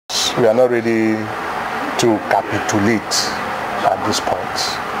course, we are not ready to capitulate at this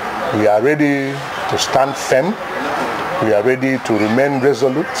point. We are ready to stand firm. We are ready to remain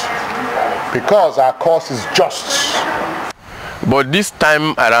resolute because our cause is just. But this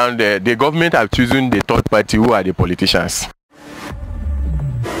time around, the government have chosen the third party, who are the politicians.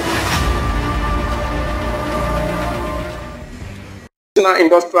 National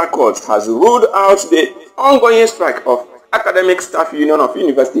Industrial Court has ruled out the ongoing strike of Academic Staff Union of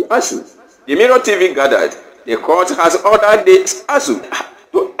University Asuu. The Mirror TV gathered, the court has ordered the Asuu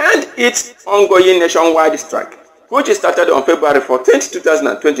to end its ongoing nationwide strike, which started on February 14,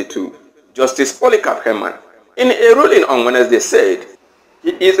 2022. Justice Polycarp Herman, in a ruling on Wednesday, said he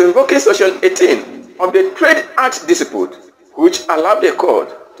is invoking Section 18 of the Trade Act dispute, which allowed the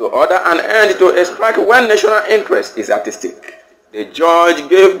court to order an end to a strike when national interest is at stake. The judge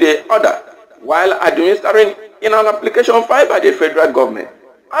gave the order while administering in an application filed by the federal government,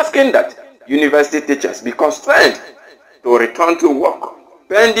 asking that university teachers be constrained to return to work,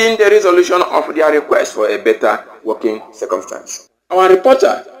 pending the resolution of their request for a better working circumstance. Our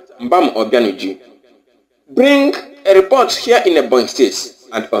reporter, MBAM Obianuji, bring a report here in Ebonyi State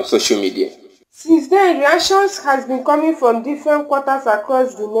and on social media. Since then, reactions has been coming from different quarters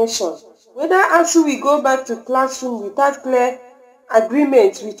across the nation. Whether Asuu will go back to classroom without clear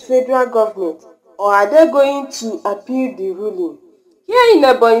agreement with federal government, or are they going to appeal the ruling? Here in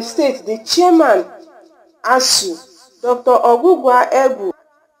Ebonyi State, the chairman, Asuu, Dr. Ogugwa Ebu,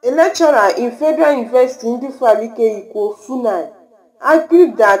 a lecturer in Federal University Ndufalike Ikwo, Funai,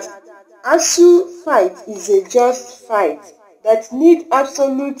 argued that Asuu fight is a just fight that needs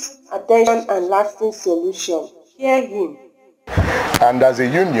absolute attention and lasting solution. Hear him. And as a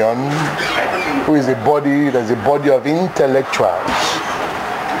union, who is a body, there's a body of intellectuals,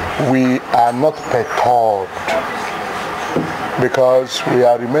 we are not perturbed because we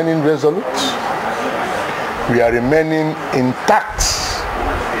are remaining resolute, we are remaining intact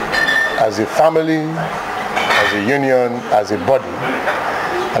as a family, as a union, as a body.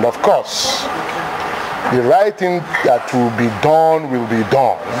 And of course, the right thing that will be done will be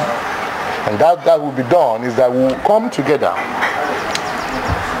done. And that will be done is that we will come together,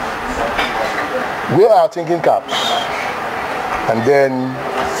 wear our thinking caps, and then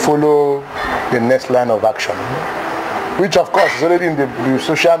follow the next line of action, which of course is already in the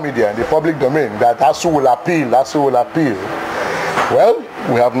social media, in the public domain, that Asuu will appeal, Asuu will appeal. Well,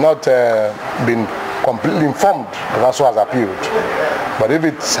 we have not been completely informed that Asuu has appealed. But if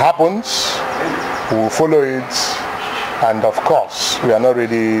it happens, we will follow it, and of course, we are not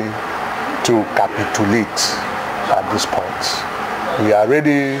ready to capitulate at this point. We are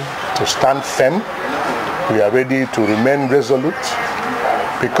ready to stand firm. We are ready to remain resolute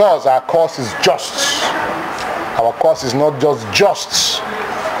because our cause is just. Our cause is not just,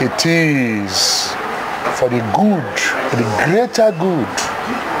 it is for the good, for the greater good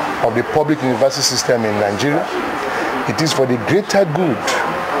of the public university system in Nigeria. It is for the greater good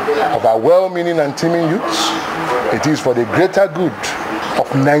of our well-meaning and teaming youths. It is for the greater good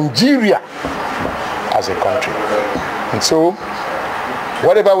of Nigeria as a country. And so,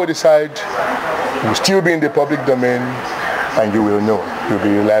 whatever we decide will still be in the public domain, and you will know, you'll be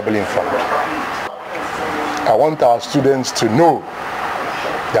reliably informed. I want our students to know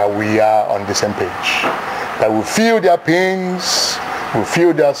that we are on the same page, that we feel their pains, we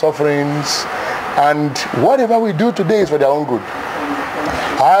feel their sufferings, and whatever we do today is for their own good.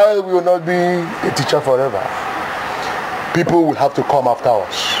 I will not be a teacher forever. People will have to come after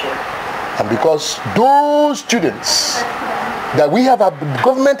us. And because those students that the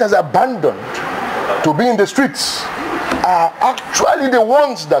government has abandoned to be in the streets are actually the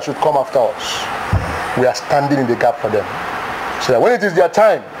ones that should come after us, we are standing in the gap for them. So that when it is their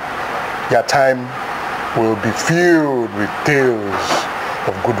time will be filled with tales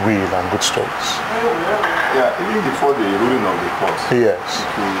of goodwill and good stories. Yeah, even before the ruling of the court, yes,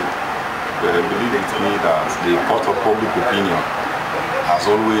 you believe with me that the court of public opinion has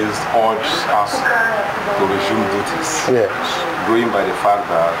always urged us to resume duties. Yes. Going by the fact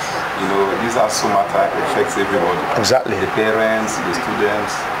that, this Asuu matter affects everybody. Exactly. The parents, the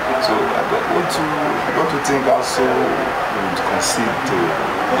students. So don't you think Asuu would concede to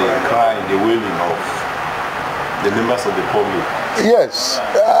the cry, the wailing of the members of the public? Yes,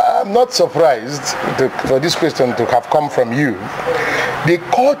 I'm not surprised for this question to have come from you. The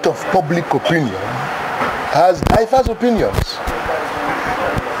court of public opinion has diverse opinions.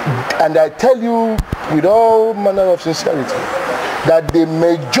 And I tell you with all manner of sincerity that the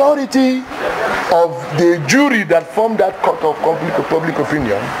majority of the jury that formed that court of public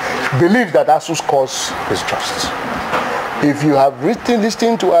opinion believe that Asuu's cause is just. If you have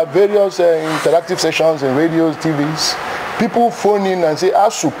listened to our various interactive sessions in radios, TVs, people phone in and say,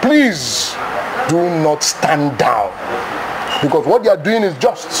 Asuu, please do not stand down. Because what you are doing is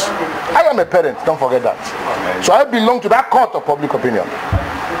just. I am a parent, don't forget that. So I belong to that court of public opinion.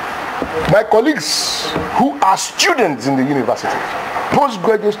 My colleagues who are students in the university,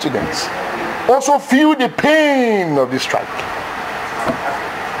 postgraduate students, also feel the pain of this strike.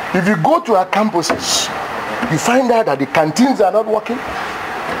 If you go to our campuses, you find out that the canteens are not working,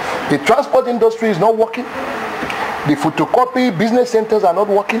 the transport industry is not working, the photocopy business centers are not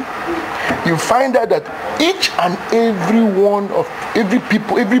working. You find out that each and every one of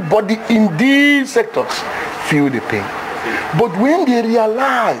everybody in these sectors feel the pain. But when they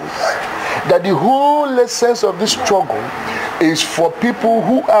realize that the whole essence of this struggle is for people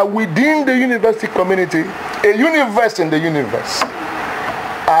who are within the university community, a universe in the universe,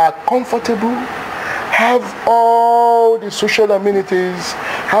 are comfortable, have all the social amenities,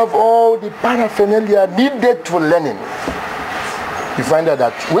 have all the paraphernalia needed for learning, you find out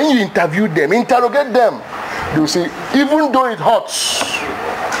that when you interview them, interrogate them, they'll say, even though it hurts,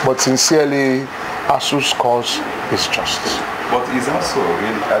 but sincerely, Asuu's cause is just. But is Asuu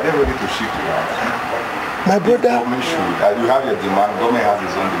really, are they ready to shift around? My brother, government should, you have your demand, government has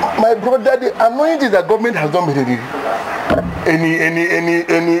its own demand. My brother, the annoying is that government has not made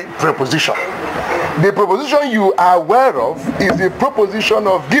any proposition. The proposition you are aware of is the proposition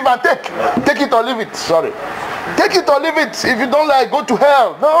of give and take. Take it or leave it, sorry. Take it or leave it. If you don't like, go to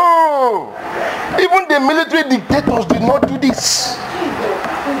hell. No. Even the military dictators did not do this.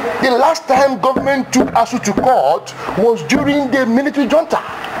 The last time government took Asuu to court was during the military junta.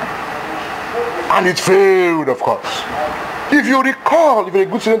 And it failed, of course. If you recall, if you're a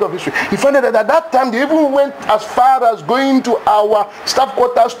good student of history, you find out that at that time they even went as far as going to our staff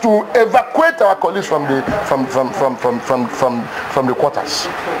quarters to evacuate our colleagues from the quarters.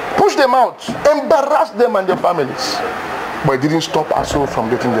 Push them out, embarrass them and their families. But it didn't stop Asuu from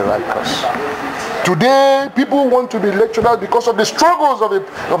getting the right cause. Today, people want to be lecturers because of the struggles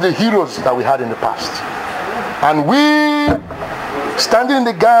of the heroes that we had in the past. And we, standing in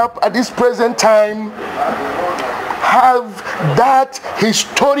the gap at this present time, have that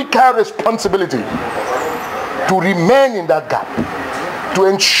historical responsibility to remain in that gap, to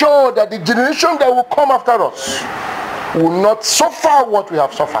ensure that the generation that will come after us will not suffer what we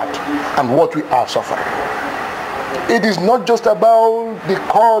have suffered and what we are suffering. It is not just about the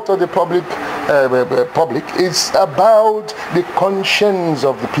court or the public, it's about the conscience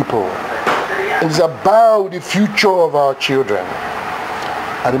of the people. It's about the future of our children.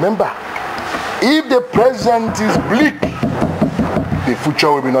 And remember, if the present is bleak, the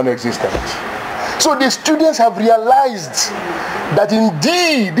future will be non-existent. So the students have realized that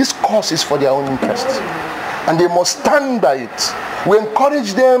indeed this cause is for their own interest, and they must stand by it. We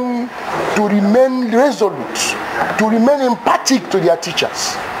encourage them to remain resolute, to remain empathic to their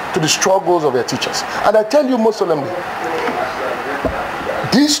teachers, to the struggles of their teachers. And I tell you most solemnly,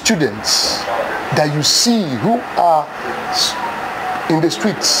 these students that you see who are in the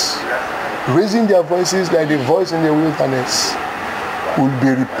streets, raising their voices like the voice in the wilderness, will be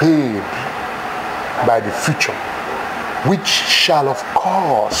repaid by the future, which shall of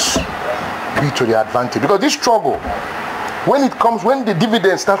course be to their advantage. Because this struggle, when it comes, when the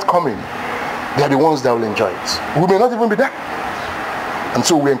dividends start coming, they are the ones that will enjoy it. We may not even be there. And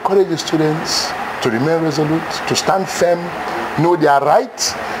so we encourage the students to remain resolute, to stand firm, know their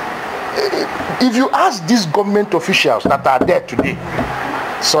rights. If you ask these government officials that are there today,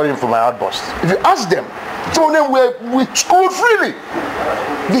 sorry for my outburst, if you ask them, some of them were schooled freely.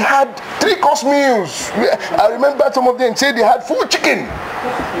 They had 3-course meals. I remember some of them say they had full chicken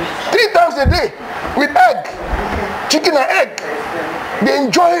 3 times a day with egg, chicken and egg. They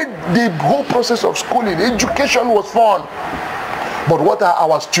enjoyed the whole process of schooling. Education was fun. But what are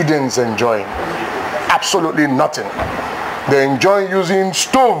our students enjoying? Absolutely nothing. They enjoy using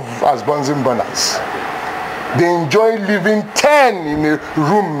stove as Bunsen burners. They enjoy living 10 in a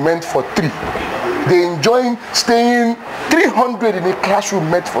room meant for 3. They enjoy staying 300 in a classroom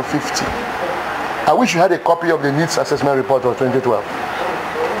meant for 50. I wish you had a copy of the needs assessment report of 2012.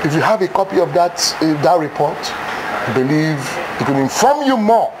 If you have a copy of that report, I believe it will inform you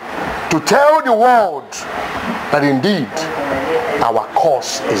more to tell the world that indeed our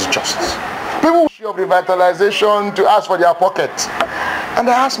cause is just. People of revitalization to ask for their pocket. And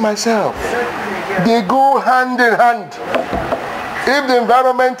I ask myself, they go hand in hand. If the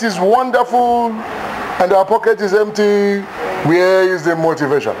environment is wonderful and our pocket is empty, where is the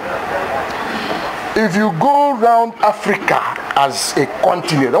motivation? If you go around Africa as a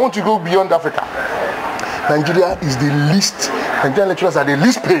continent, I want to go beyond Africa. Nigeria is the least, Nigerian lecturers are the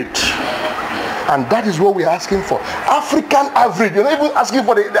least paid. And that is what we're asking for. African average, you're not even asking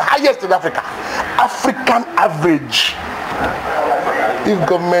for the highest in Africa. African average. If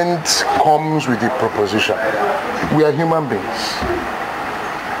government comes with a proposition, we are human beings.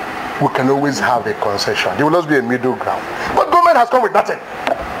 We can always have a concession. There will always be a middle ground. But government has come with nothing.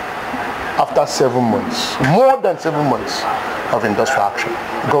 After 7 months, more than 7 months of industrial action,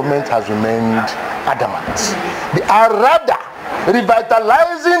 government has remained adamant. They are rather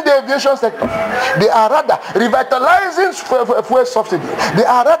revitalizing the aviation sector. They are rather revitalizing fuel subsidy. They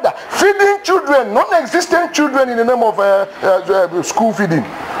are rather feeding children, non-existent children, in the name of school feeding.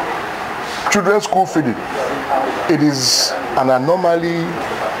 Children's school feeding. It is an anomaly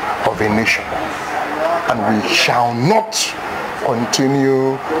of a nation, and we shall not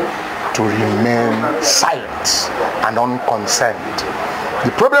continue to remain silent and unconcerned.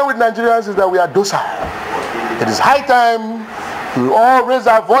 The problem with Nigerians is that we are docile. It is high time we all raise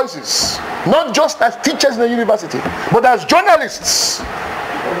our voices, not just as teachers in the university, but as journalists,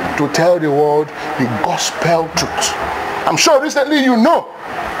 to tell the world the gospel truth. I'm sure recently you know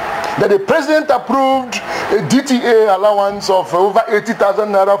that the president approved a DTA allowance of over 80,000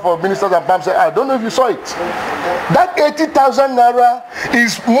 naira for ministers and PAMs. I don't know if you saw it. That 80,000 naira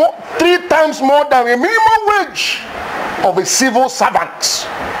is 3 times more than a minimum wage of a civil servant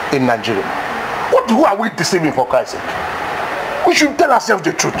in Nigeria. Who are we deceiving, for Christ's sake? We should tell ourselves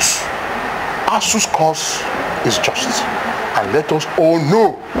the truth. Asu's cause is just. And let us all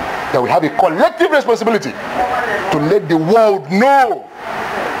know that we have a collective responsibility to let the world know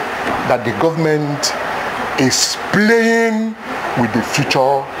that the government is playing with the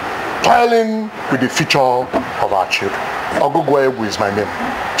future, toiling with the future of our children. Ogugwegu is my name.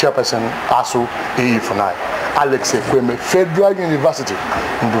 Chairperson, Asuu, AE Funai. Alex Ekweme, Federal University,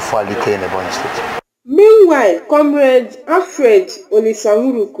 Ndufalike in Ebonyi State. Meanwhile, Comrade Alfred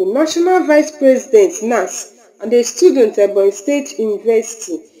Olisamuruku, National Vice President, NAS, and a student at Ebonyi State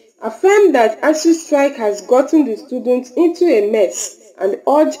University, affirmed that Asuu strike has gotten the students into a mess and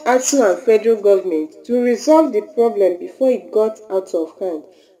urged Asuu and federal government to resolve the problem before it got out of hand,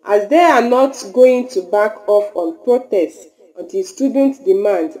 as they are not going to back off on protests until students'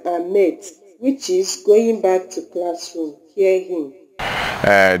 demands are met, which is going back to classroom. Hear him.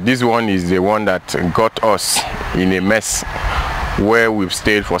 This one is the one that got us in a mess where we've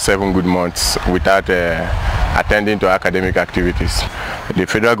stayed for 7 good months without attending to academic activities. The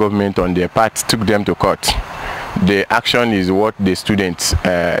federal government on their part took them to court. The action is what the students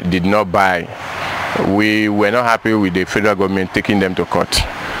did not buy. We were not happy with the federal government taking them to court.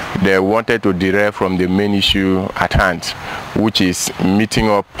 They wanted to derail from the main issue at hand, which is meeting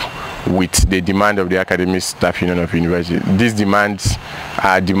up with the demand of the academic staff union of university. These demands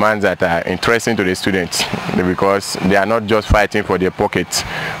are demands that are interesting to the students because they are not just fighting for their pockets,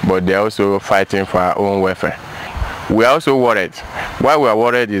 but they are also fighting for our own welfare. We are also worried. Why we are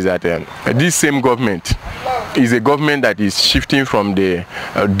worried is that this same government is a government that is shifting from their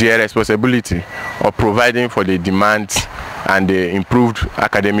responsibility of providing for the demands and the improved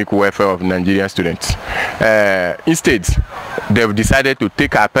academic welfare of Nigerian students. Instead, they've decided to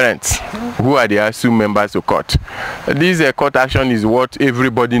take our parents, who are the Asuu members, to court. This court action is what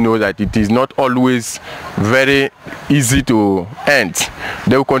everybody knows that it is not always very easy to end.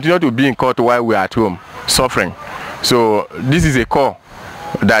 They will continue to be in court while we are at home, suffering. So this is a call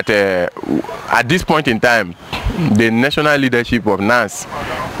that at this point in time, the national leadership of NAS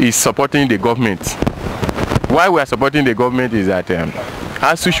is supporting the government. Why we are supporting the government is that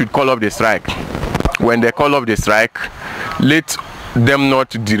Asuu should call off the strike. When they call off the strike, let them not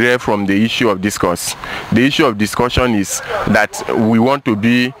derail from the issue of discourse. The issue of discussion is that we want to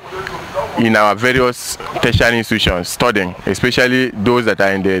be in our various tertiary institutions studying, especially those that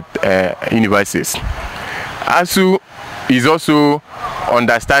are in the universities. Asuu is also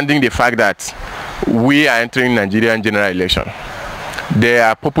understanding the fact that we are entering Nigerian general election. They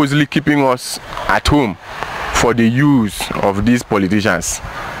are purposely keeping us at home for the use of these politicians,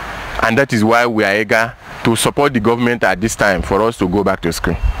 and that is why we are eager to support the government at this time for us to go back to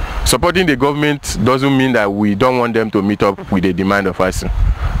school. Supporting the government doesn't mean that we don't want them to meet up with the demand of us.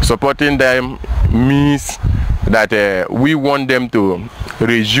 Supporting them means that we want them to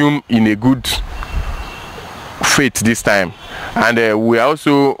resume in a good faith this time, and we are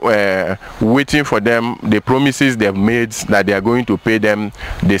also waiting for them the promises they've made that they are going to pay them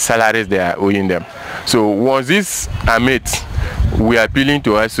the salaries they are owing them. So once these are met, we are appealing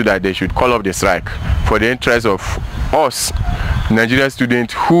to us so that they should call off the strike for the interest of us Nigerian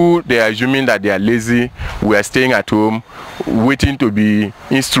students who they are assuming that they are lazy, we are staying at home, waiting to be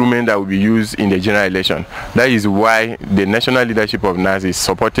instrument that will be used in the general election. That is why the national leadership of NAS is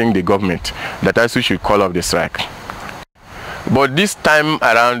supporting the government that Asuu should call off the strike. But this time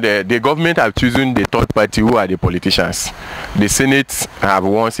around, the government have chosen the third party, who are the politicians. The Senate have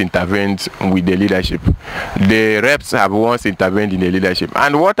once intervened with the leadership. The reps have once intervened in the leadership.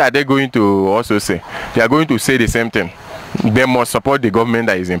 And what are they going to also say? They are going to say the same thing. They must support the government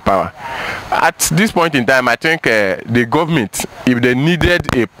that is in power. At this point in time, I think the government, if they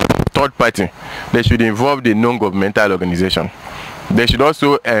needed a third party, they should involve the non-governmental organization. They should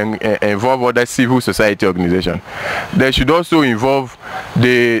also involve other civil society organizations. They should also involve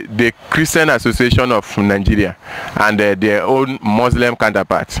the Christian Association of Nigeria and their own Muslim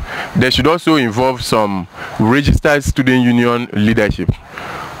counterparts. They should also involve some registered student union leadership.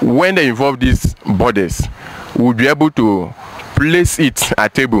 When they involve these bodies, we'll be able to place it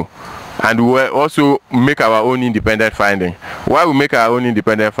at table, and we will also make our own independent finding. While we make our own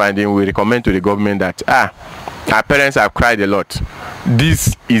independent finding, we recommend to the government that our parents have cried a lot.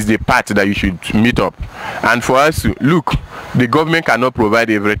 This is the part that you should meet up. And for us, look, the government cannot provide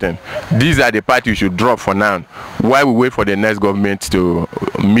everything. These are the parts you should drop for now, while we wait for the next government to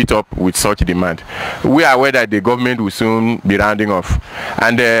meet up with such demand. We are aware that the government will soon be rounding off.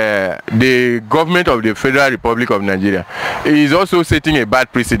 And the government of the Federal Republic of Nigeria is also setting a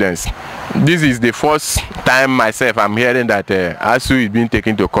bad precedence. This is the first time myself I'm hearing that Asuu is being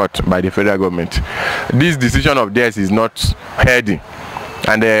taken to court by the federal government. This decision of theirs is not healthy,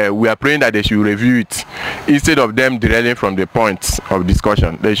 and we are praying that they should review it. Instead of them derailing from the points of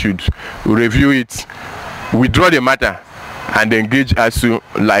discussion, they should review it, withdraw the matter, and engage Asuu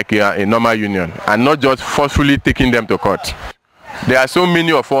like a normal union, and not just forcefully taking them to court. There are so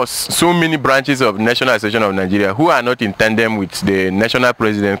many of us, so many branches of National Association of Nigeria who are not in tandem with the national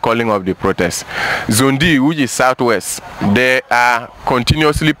president calling off the protest. Zone D, which is southwest, they are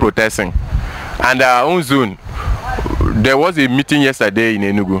continuously protesting. And our own zone, there was a meeting yesterday in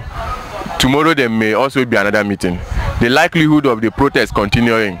Enugu. Tomorrow there may also be another meeting. The likelihood of the protest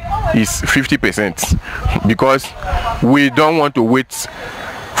continuing is 50%, because we don't want to wait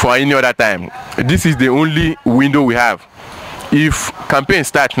for any other time. This is the only window we have. If campaign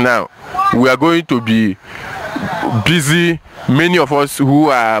starts now, we are going to be busy. Many of us who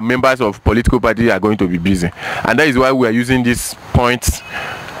are members of political parties are going to be busy, and that is why we are using this point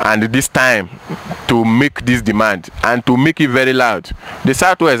and this time to make this demand and to make it very loud. The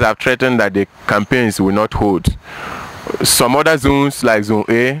Southwest have threatened that the campaigns will not hold. Some other zones like Zone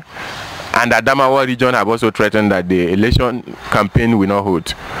A and Adamawa region have also threatened that the election campaign will not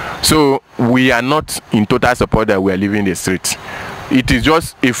hold. So we are not in total support that we are leaving the street. It is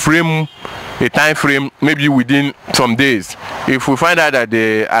just a frame, a time frame, maybe within some days. If we find out that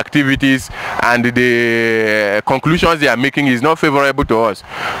the activities and the conclusions they are making is not favorable to us,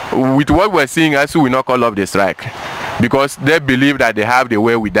 with what we're seeing, Asuu will not call off the strike, because they believe that they have the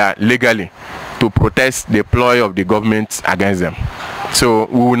way with that legally to protest the ploy of the government against them. So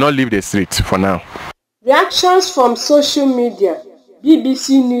we will not leave the street for now. Reactions from social media.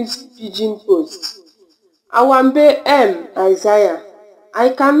 BBC News Pigeon Post. Awambe M. Isaiah. I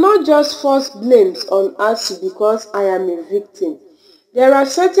cannot just force blames on Asuu because I am a victim. There are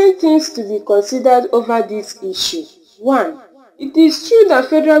certain things to be considered over this issue. 1. It is true that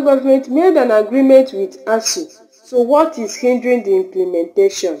federal government made an agreement with Asuu. So what is hindering the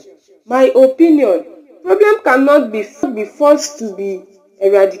implementation? My opinion, problem cannot be forced to be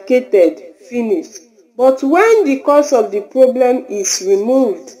eradicated, finished. But when the cause of the problem is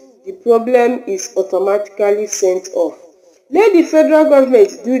removed, the problem is automatically sent off. Let the federal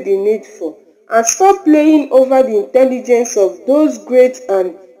government do the needful and stop playing over the intelligence of those great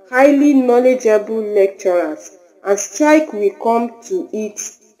and highly knowledgeable lecturers, and strike will come to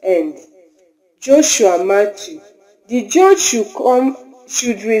its end. Joshua Matthew. The judge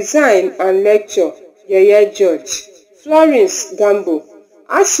should resign and lecture. Yeye George. Florence Gambo.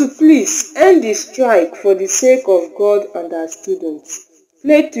 Asuu, please end the strike for the sake of God and our students.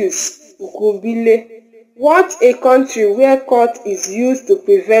 Cletus Ukubile. What a country where court is used to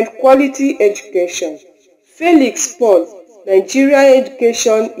prevent quality education. Felix Paul. Nigeria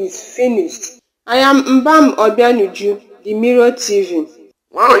education is finished. I am MBAM Obianuju, the Mirror TV.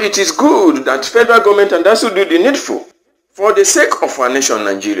 Wow, it is good that federal government and Asuu do the needful for the sake of our nation,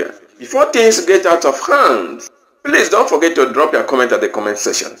 Nigeria. Before things get out of hand, please don't forget to drop your comment at the comment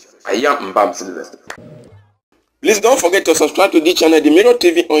section. I am MBAM Sylvester. Please don't forget to subscribe to this channel, The Mirror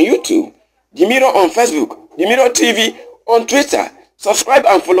TV on YouTube, The Mirror on Facebook, The Mirror TV on Twitter. Subscribe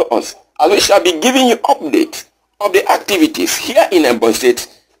and follow us, as we shall be giving you updates of the activities here in Ebonyi State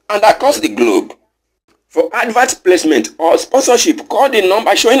and across the globe. For advert placement or sponsorship, call the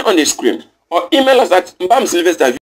number showing on the screen or email us at MBAM Sylvester